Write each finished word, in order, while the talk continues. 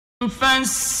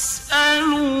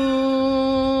فاسألوا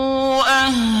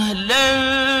أهل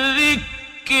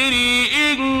الذكر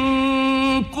إن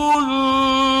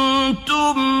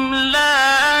كنتم لا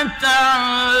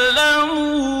تعلمون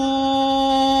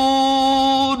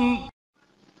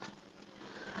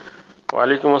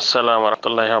ওয়ালাইকুম আসসালাম ওয়া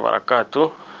রাহমাতুল্লাহি ওয়া বারাকাতুহু।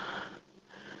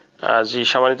 জি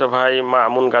সম্মানিত ভাই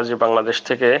মামুন গাজী বাংলাদেশ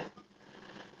থেকে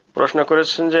প্রশ্ন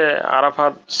করেছেন যে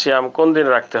আরাফাত সিয়াম কোন দিন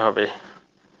রাখতে হবে,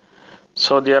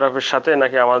 সৌদি আরবের সাথে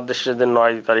নাকি আমাদের দেশে যেদিন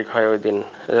 9 তারিখ হয় ওই দিন?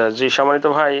 জি সম্মানিত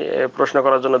ভাই, প্রশ্ন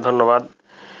করার জন্য ধন্যবাদ।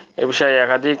 এ বিষয়ে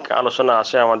একাধিক আলোচনা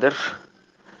আছে আমাদের,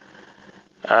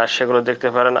 সেগুলো দেখতে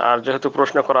পারেন। আর যেহেতু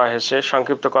প্রশ্ন করা হয়েছে,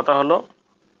 সংক্ষিপ্ত কথা হলো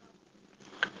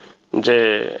যে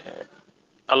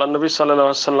আল্লাহ নবী সাল্লাল্লাহু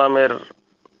আলাইহি ওয়াসাল্লামের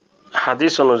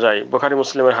হাদিস অনুযায়ী, বুখারী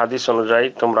মুসলিমের হাদিস অনুযায়ী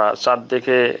তোমরা চাঁদ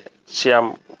দেখে সিয়াম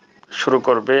শুরু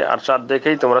করবে, আর চাঁদ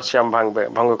দেখেই তোমরা সিয়াম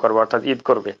ভঙ্গ করবে, অর্থাৎ ঈদ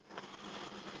করবে।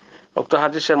 উক্ত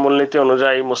হাদিসের মূলনীতি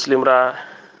অনুযায়ী মুসলিমরা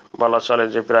বলা চলে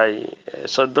যে প্রায়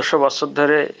 1400 বছর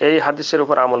ধরে এই হাদিসের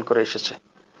উপর আমল করে এসেছে।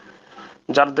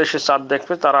 যার দেশে চাঁদ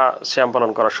দেখবে তারা সিয়াম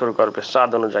পালন করা শুরু করবে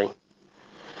চাঁদ অনুযায়ী,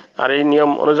 আর এই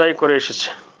নিয়ম অনুযায়ী করে এসেছে।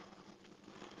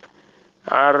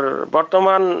 আর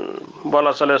বর্তমান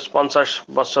বলা চলে 50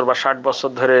 বছর বা 60 বছর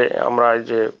ধরে আমরা এই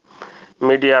যে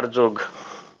মিডিয়ার যুগ,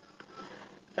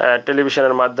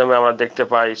 টেলিভিশনের মাধ্যমে আমরা দেখতে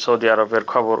পাই সৌদি আরবের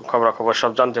খবরাখবর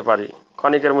সব জানতে পারি।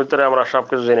 ক্ষণিকের ভিতরে আমরা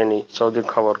সবকিছু জেনে নিই, সৌদির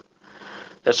খবর,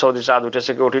 সৌদি চাঁদ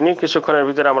উঠেছে কি উঠেনি কিছুক্ষণের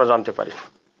ভিতরে আমরা জানতে পারি।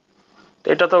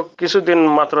 এটা তো কিছুদিন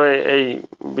মাত্র এই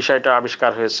বিষয়টা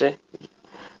আবিষ্কার হয়েছে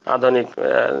আধুনিক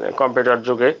কম্পিউটার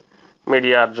যুগে,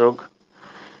 মিডিয়ার যুগ।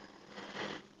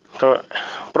 তো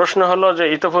প্রশ্ন হলো যে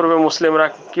ইতোপূর্বে মুসলিমরা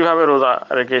কিভাবে রোজা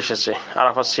রেখে এসেছে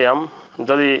আরাফাত সিয়াম।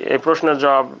 যদি এই প্রশ্নের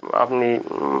জবাব আপনি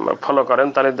ফলো করেন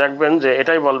তাহলে দেখবেন যে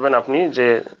এটাই বলবেন আপনি যে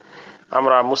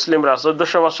আমরা মুসলিমরা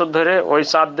 1400 বছর ধরে ওই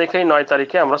চাঁদ দেখেই 9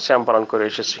 তারিখে আমরা সিয়াম পালন করে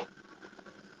এসেছি,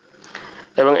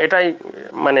 এবং এটাই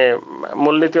মানে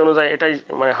মূলনীতি অনুযায়ী এটাই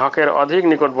মানে হকের অধিক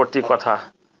নিকটবর্তী কথা।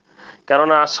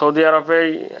 কেননা সৌদি আরবেই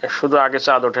শুধু আগে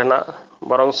চাঁদ ওঠে না,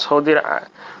 বরং সৌদির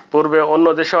পূর্বে অন্য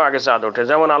দেশেও আগে চাঁদ ওঠে।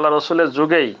 যেমন আল্লাহ রসুলের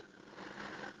যুগেই,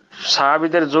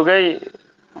 সাহাবীদের যুগেই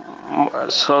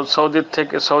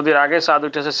সৌদির আগে চাঁদ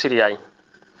উঠেছে সিরিয়ায়।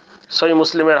 সহিহ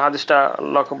মুসলিমের হাদিসটা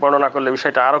বর্ণনা করলে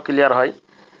বিষয়টা আরো ক্লিয়ার হয়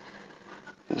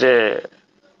যে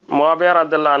মুয়াবিয়া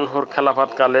রাদিয়াল্লাহু আনহুর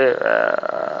খেলাফতকালে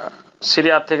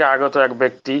সিরিয়া থেকে আগত এক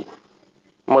ব্যক্তি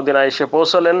মদিনায় এসে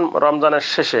পৌঁছলেন রমজানের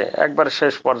শেষে, একবার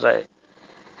শেষ পর্যায়ে।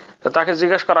 তো তাকে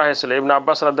জিজ্ঞেস করা হয়েছিল, ইবনে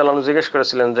আব্বাস রাদিয়াল্লাহু আনহু জিজ্ঞেস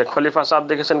করেছিলেন যে খলিফা চাঁদ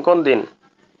দেখেছেন কোন দিন?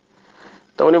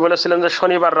 তো উনি বলেছিলেন যে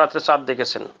শনিবার রাত্রে চাঁদ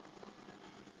দেখেছেন।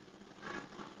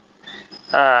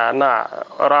 না,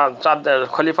 ওরা চাঁদ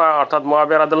খলিফা অর্থাৎ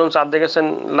মুয়াবিয়া রাদিয়াল্লাহু আনহু চাঁদ দেখেছেন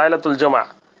লাইলাতুল জুমা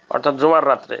অর্থাৎ জুমার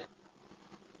রাত্রে,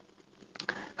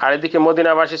 আর এদিকে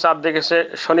মদিনাবাসী চাঁদ দেখেছে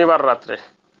শনিবার রাত্রে।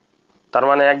 তার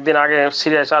মানে একদিন আগে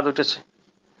সিরিয়ায় চাঁদ উঠেছে।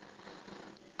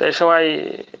 তো এই সময়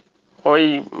ওই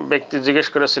ব্যক্তি জিজ্ঞেস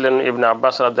করেছিলেন ইবনে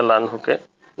আব্বাস রাদিয়াল্লাহু আনহুকে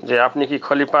যে আপনি কি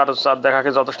খলিফার চাঁদ দেখাকে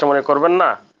যথেষ্ট মনে করবেন না?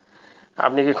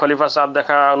 আপনি কি খলিফার চাঁদ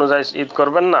দেখা অনুযায়ী ঈদ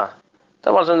করবেন না? তো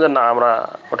বলছেন যে না, আমরা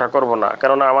ওটা করব না,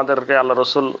 কেননা আমাদেরকে আল্লাহ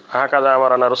রসুল হাকাজা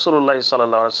আমারানা রাসূলুল্লাহ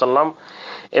সাল্লাল্লাহু আলাইহি ওয়াসাল্লাম,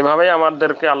 এভাবেই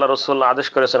আমাদেরকে আল্লাহ রসুল আদেশ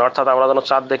করেছেন, অর্থাৎ আমরা যেন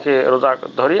চাঁদ দেখে রোজা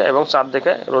ধরি এবং চাঁদ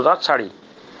দেখে রোজা ছাড়ি।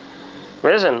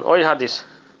 বুঝেছেন ওই হাদিস।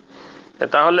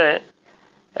 তাহলে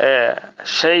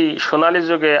সেই সোনালী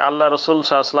যুগে আল্লাহ রসুল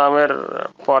সাল্লাল্লাহু আলাইহি ওয়াসাল্লামের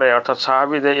পরে অর্থাৎ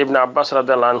সাহাবীদের ইবনে আব্বাস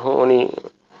রাদিয়াল্লাহু আনহু, উনি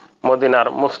মদিনার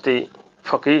মুফতি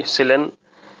ফকিহ ছিলেন,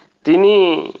 তিনি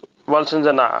বলছেন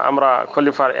যে না, আমরা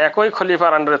একই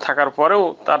খলিফার আন্ডারে থাকার পরেও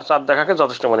তার চাঁদ দেখাকে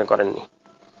যথেষ্ট মনে করেননি।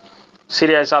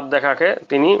 সিরিয়ায় চাঁদ দেখাকে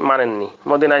তিনি মানেননি,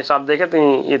 মদিনায় চাঁদ দেখে তিনি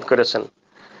ঈদ করেছেন।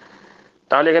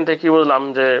 তাহলে এখান থেকে কি বুঝলাম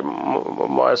যে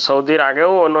সৌদির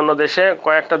আগেও অন্যান্য দেশে,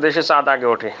 কয়েকটা দেশে চাঁদ আগে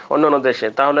ওঠে অন্যান্য দেশে।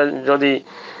 তাহলে যদি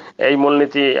এই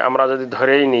মূলনীতি আমরা যদি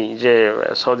ধরেই নিই যে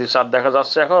সৌদি চাঁদ দেখা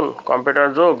যাচ্ছে, এখন কম্পিউটার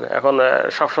যুগ, এখন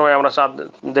সবসময় আমরা চাঁদ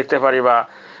দেখতে পারি বা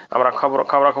আমরা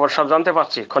খবর সব জানতে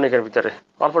পারছি ক্ষণিকের ভিতরে,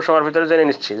 অল্প সময়ের ভিতরে জেনে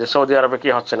নিচ্ছি যে সৌদি আরবে কি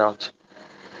হচ্ছে না হচ্ছে।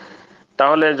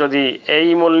 তাহলে যদি এই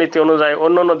মূলনীতি অনুযায়ী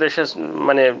অন্যান্য দেশে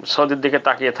মানে সৌদির দিকে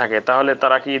তাকিয়ে থাকে, তাহলে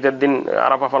তারা কি ঈদের দিন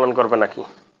আরাফা পালন করবে নাকি?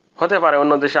 হতে পারে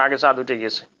অন্য দেশে আগে চাঁদ উঠে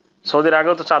গিয়েছে, সৌদির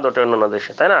আগেও তো চাঁদ ওঠে অন্যান্য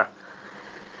দেশে, তাই না?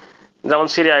 যেমন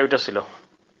সিরিয়ায় উঠেছিল।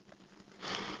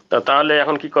 তাহলে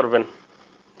এখন কি করবেন?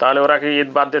 তাহলে ওরা কি ঈদ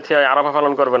বাদ দিয়ে আরাফা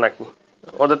পালন করবে নাকি?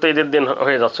 ওদের তো ঈদের দিন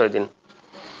হয়ে যাচ্ছে ওই দিন,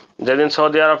 যেদিন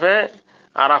সৌদি আরবে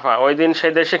আরাফা, ওই দিন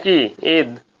সেই দেশে কি ঈদ,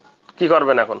 কি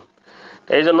করবেন এখন?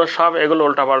 এই জন্য সব এগুলো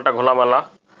উল্টাপাল্টা ঘোলামেলা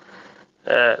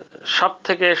সব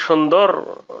থেকে সুন্দর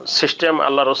সিস্টেম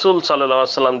আল্লাহ রসুল সাল্লাল্লাহু আলাইহি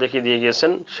ওয়াসাল্লাম দেখিয়ে দিয়ে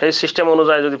গিয়েছেন। সেই সিস্টেম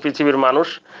অনুযায়ী যদি পৃথিবীর মানুষ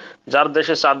যার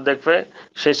দেশে চাঁদ দেখবে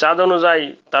সেই চাঁদ অনুযায়ী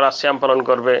তারা সিয়াম পালন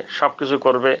করবে, সবকিছু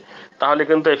করবে, তাহলে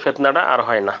কিন্তু এই ফিতনাটা আর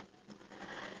হয় না।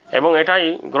 এবং এটাই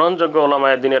গ্রহণযোগ্য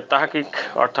উলামায়ে দ্বীনের তাহকিক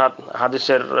অর্থাৎ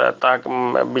হাদিসের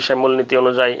বিষয় মূলনীতি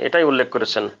অনুযায়ী এটাই উল্লেখ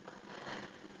করেছেন।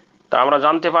 তা আমরা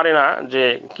জানতে পারি না যে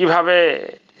কিভাবে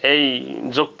এই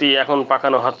যুক্তি এখন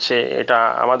পাকানো হচ্ছে, এটা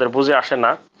আমাদের বুঝে আসে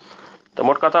না। তো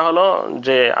মোট কথা হলো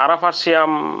যে আরাফার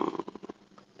সিয়াম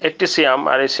একটি সিয়াম,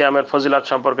 আর এই সিয়ামের ফজিলাত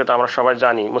সম্পর্কে তো আমরা সবাই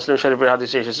জানি। মুসলিম শরীফের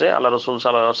হাদিসে এসেছে আল্লাহ রসুল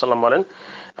সাল্লাল্লাহু আলাইহি ওয়াসাল্লাম বলেন,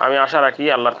 আমি আশা রাখি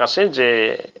আল্লাহর কাছে যে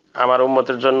আমার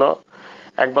উম্মতের জন্য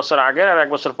 1 বছর আগের আর 1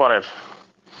 বছর পরের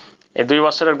এই 2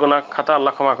 বছরের গুনাহ খাতা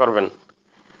আল্লাহ ক্ষমা করবেন।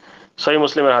 সহিহ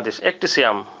মুসলিমের হাদিস। একটি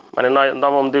সিয়াম মানে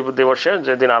নবম দিবসে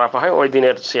যেদিন আরাফা হয় ওই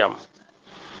দিনের সিয়াম,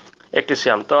 একটি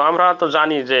সিয়াম। তো আমরা তো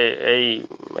জানি যে এই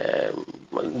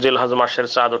জিলহজ মাসের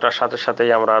চাঁদ ওঠার সাথে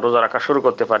সাথেই আমরা রোজা রাখা শুরু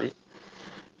করতে পারি।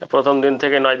 প্রথম দিন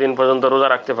থেকে 9 দিন পর্যন্ত রোজা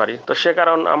রাখতে পারি। তো সে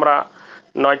কারণ আমরা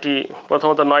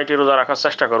প্রথমত 9টি রোজা রাখার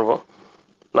চেষ্টা করব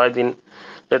 9 দিন।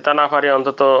 যদি তা না পারি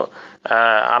অন্তত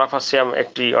আরাফা সিয়াম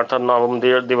একটি অর্থাৎ নবম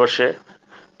দিবসে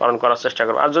পালন করার চেষ্টা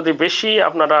করব। আর যদি বেশি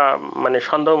আপনারা মানে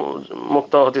সন্দেহ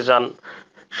মুক্ত হতে চান,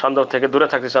 সন্দেহ থেকে দূরে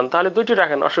থাকতে চান, তাহলে 2টি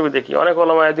রাখেন, অসুবিধা কি? অনেক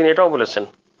ওলামায়ে দ্বীন এটাও বলেছেন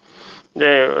যে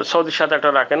সৌদির সাথে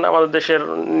একটা রাখেন, আমাদের দেশের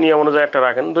নিয়ম অনুযায়ী একটা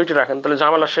রাখেন, 2টি রাখেন, তাহলে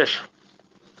ঝামেলা শেষ।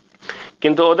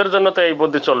 কিন্তু ওদের জন্য তো এই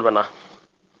বুদ্ধি চলবে না।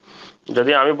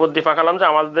 যদি আমি বুদ্ধি পাকালাম যে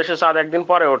আমাদের দেশে চাঁদ একদিন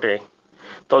পরে ওঠে,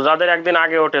 তো যাদের একদিন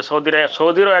আগে ওঠে,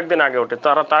 সৌদিরও একদিন আগে ওঠে,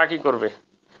 তারা কি করবে?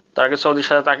 তারা কি সৌদির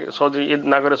সাথে সৌদি ঈদ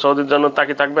না করে সৌদির জন্য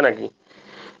তাকিয়ে থাকবে নাকি?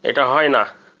 এটা হয় না।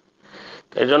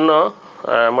 এই জন্য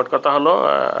মোট কথা হলো,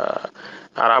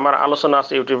 আর আমার আলোচনা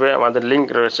আছে ইউটিউবে, আমাদের লিঙ্ক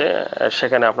রয়েছে,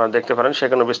 সেখানে আপনারা দেখতে পারেন,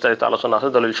 সেখানে বিস্তারিত আলোচনা আছে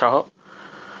দলিল সহ।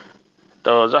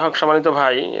 তো যাই হোক সম্মানিত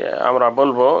ভাই, আমরা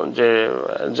বলবো যে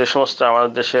যে সমস্ত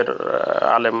আমাদের দেশের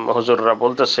আলেম হুজুররা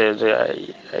বলতেছে যে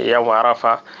ইয়াম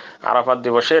আরাফাত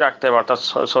দিবসেই রাখতে হবে, অর্থাৎ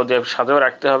সৌদি আরব সাথেও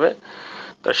রাখতে হবে,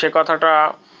 তো সে কথাটা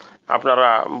আপনারা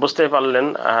বুঝতেই পারলেন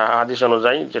হাদিস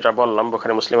অনুযায়ী যেটা বললাম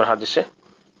বুখারী মুসলিমের হাদিসে।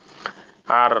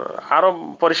 আর আরো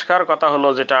পরিষ্কার কথা হলো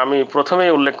যেটা আমি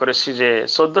প্রথমেই উল্লেখ করেছি যে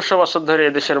 1400 বছর ধরে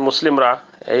এদেশের মুসলিমরা,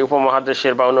 এই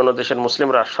উপমহাদেশের বা অন্যান্য দেশের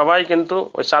মুসলিমরা সবাই কিন্তু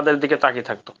ওই চাঁদের দিকে তাকিয়ে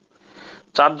থাকতো।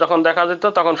 চাঁদ যখন দেখা যেত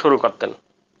তখন শুরু করতেন,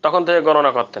 তখন থেকে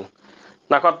গণনা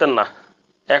করতেন না।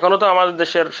 এখনো তো আমাদের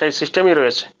দেশের সেই সিস্টেমই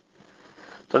রয়েছে।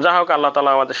 তো যা হোক, আল্লাহ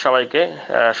তাআলা আমাদের সবাইকে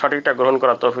সঠিকটা গ্রহণ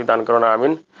করার তৌফিক দান করুন,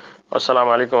 আমিন। আসসালামু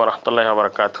আলাইকুম ওয়া রাহমাতুল্লাহি ওয়া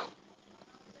বারাকাতুহু।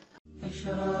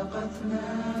 أشرقت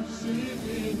نفسي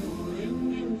بنور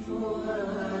من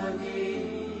فؤادي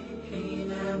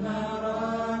حينما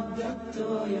رددت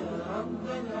يا رب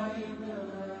العباد.